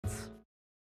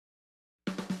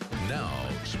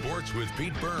Sports with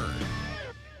Pete Byrne.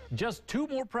 Just 2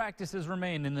 more practices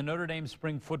remain in the Notre Dame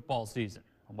spring football season.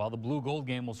 While the blue-gold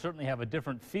game will certainly have a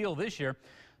different feel this year,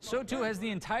 so too has the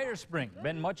entire spring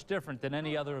been much different than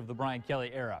any other of the Brian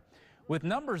Kelly era. With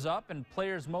numbers up and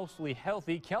players mostly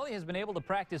healthy, Kelly has been able to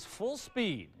practice full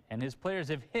speed, and his players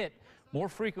have hit more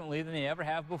frequently than they ever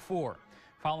have before.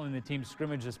 Following the team's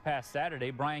scrimmage this past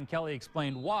Saturday, Brian Kelly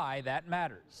explained why that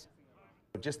matters.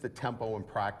 Just the tempo in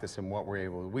practice and what we're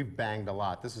able to. We've banged a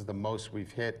lot. This is the most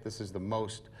we've hit. This is the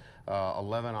most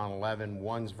 11 on 11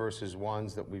 ones versus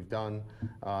ones that we've done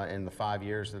in the 5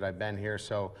 years that I've been here.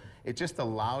 So it just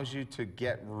allows you to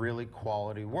get really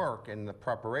quality work and the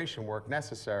preparation work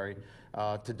necessary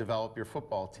to develop your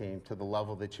football team to the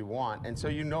level that you want. And so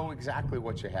you know exactly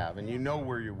what you have, and you know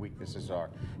where your weaknesses are,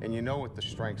 and you know what the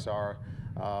strengths are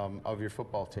of your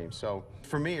football team. So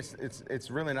for me, it's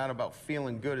really not about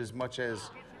feeling good as much as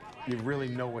you really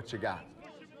know what you got.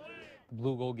 The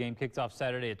blue-gold game kicks off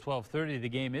Saturday at 12:30. The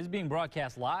game is being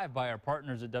broadcast live by our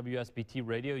partners at WSBT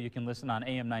Radio. You can listen on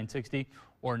AM 960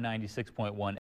 or 96.1.